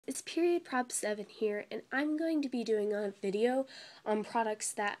it's Period Prop 7 here, and I'm going to be doing a video on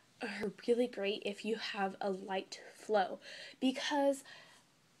products that are really great if you have a light flow, because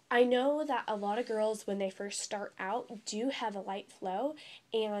I know that a lot of girls when they first start out do have a light flow,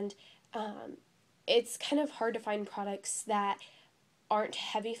 and it's kind of hard to find products that aren't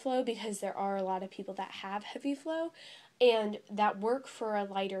heavy flow, because there are a lot of people that have heavy flow and that work for a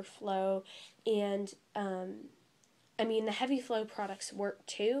lighter flow. And I mean, the heavy flow products work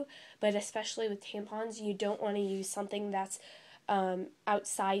too, but especially with tampons, you don't want to use something that's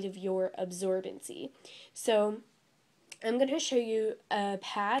outside of your absorbency. So I'm going to show you a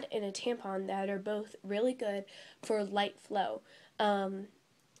pad and a tampon that are both really good for light flow.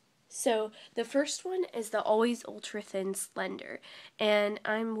 So the first one is the Always Ultra Thin Slender, and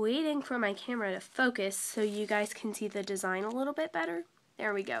I'm waiting for my camera to focus so you guys can see the design a little bit better.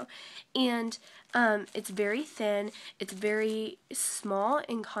 There we go. And it's very thin, it's very small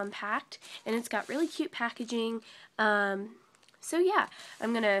and compact, and it's got really cute packaging. So yeah,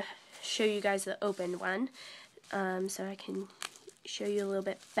 I'm going to show you guys the opened one so I can show you a little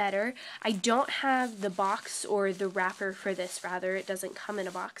bit better. I don't have the box or the wrapper for this, rather it doesn't come in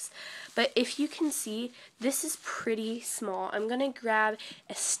a box, but if you can see, this is pretty small. I'm gonna grab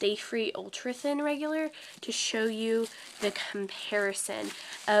a Stay Free Ultra Thin Regular to show you the comparison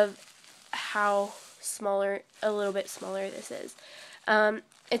of how a little bit smaller this is.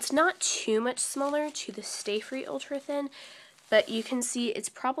 It's not too much smaller to the Stay Free Ultra Thin, but you can see it's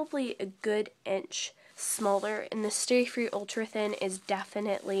probably a good inch smaller, and the Stay Free Ultra Thin is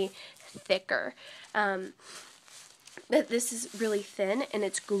definitely thicker. But this is really thin, and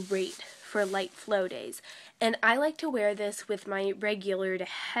it's great for light flow days. And I like to wear this with my regular to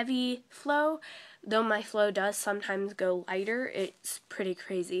heavy flow, though my flow does sometimes go lighter. It's pretty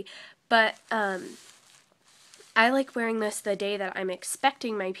crazy. But I like wearing this the day that I'm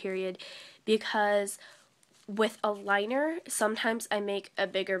expecting my period, because with a liner, sometimes I make a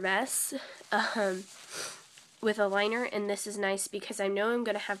bigger mess with a liner, and this is nice because I know I'm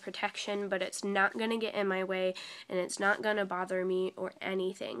going to have protection, but it's not going to get in my way, and it's not going to bother me or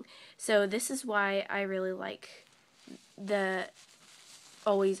anything. So this is why I really like the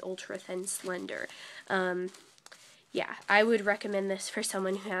Always Ultra Thin Slender. Yeah, I would recommend this for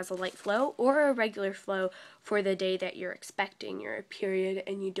someone who has a light flow or a regular flow for the day that you're expecting your period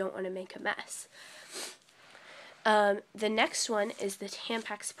and you don't want to make a mess. The next one is the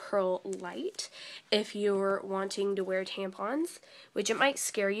Tampax Pearl Light, if you're wanting to wear tampons, which it might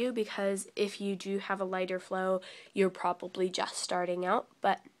scare you because if you do have a lighter flow, you're probably just starting out,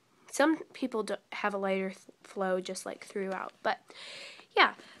 but some people have a lighter flow just like throughout. But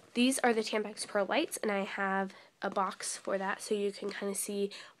yeah, these are the Tampax Pearl Lights, and I have a box for that so you can kind of see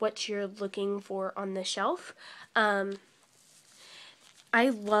what you're looking for on the shelf. I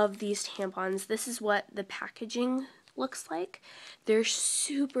love these tampons. This is what the packaging looks like. They're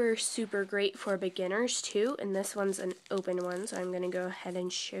super, super great for beginners too, and this one's an open one, so I'm going to go ahead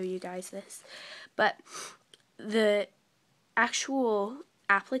and show you guys this. But the actual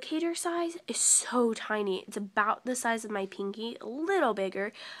applicator size is so tiny. It's about the size of my pinky, a little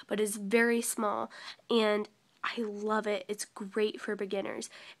bigger, but it's very small, and I love it. It's great for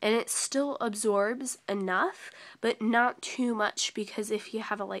beginners, and it still absorbs enough, but not too much, because if you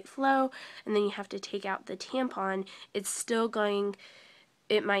have a light flow and then you have to take out the tampon, it's still going,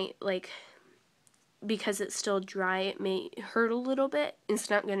 it might, like, because it's still dry, it may hurt a little bit. It's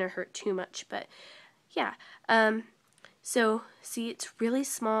not going to hurt too much, but yeah. So see, it's really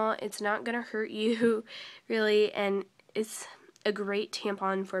small. It's not going to hurt you really, and it's a great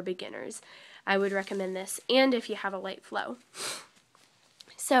tampon for beginners. I would recommend this, and if you have a light flow.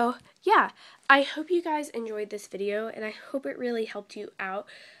 So yeah, I hope you guys enjoyed this video, and I hope it really helped you out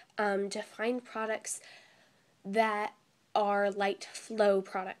to find products that are light flow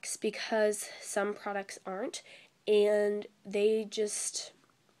products, because some products aren't, and they just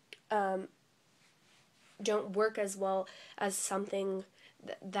don't work as well as something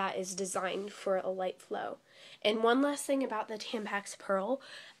that is designed for a light flow. And one last thing about the Tampax Pearl,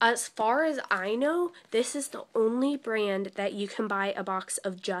 as far as I know, this is the only brand that you can buy a box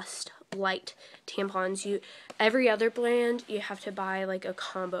of just light tampons. Every other brand, you have to buy like a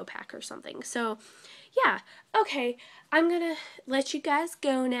combo pack or something. So yeah, okay, I'm gonna let you guys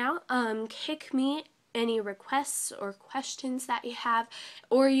go now. Kick me any requests or questions that you have,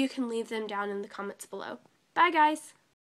 or you can leave them down in the comments below. Bye guys!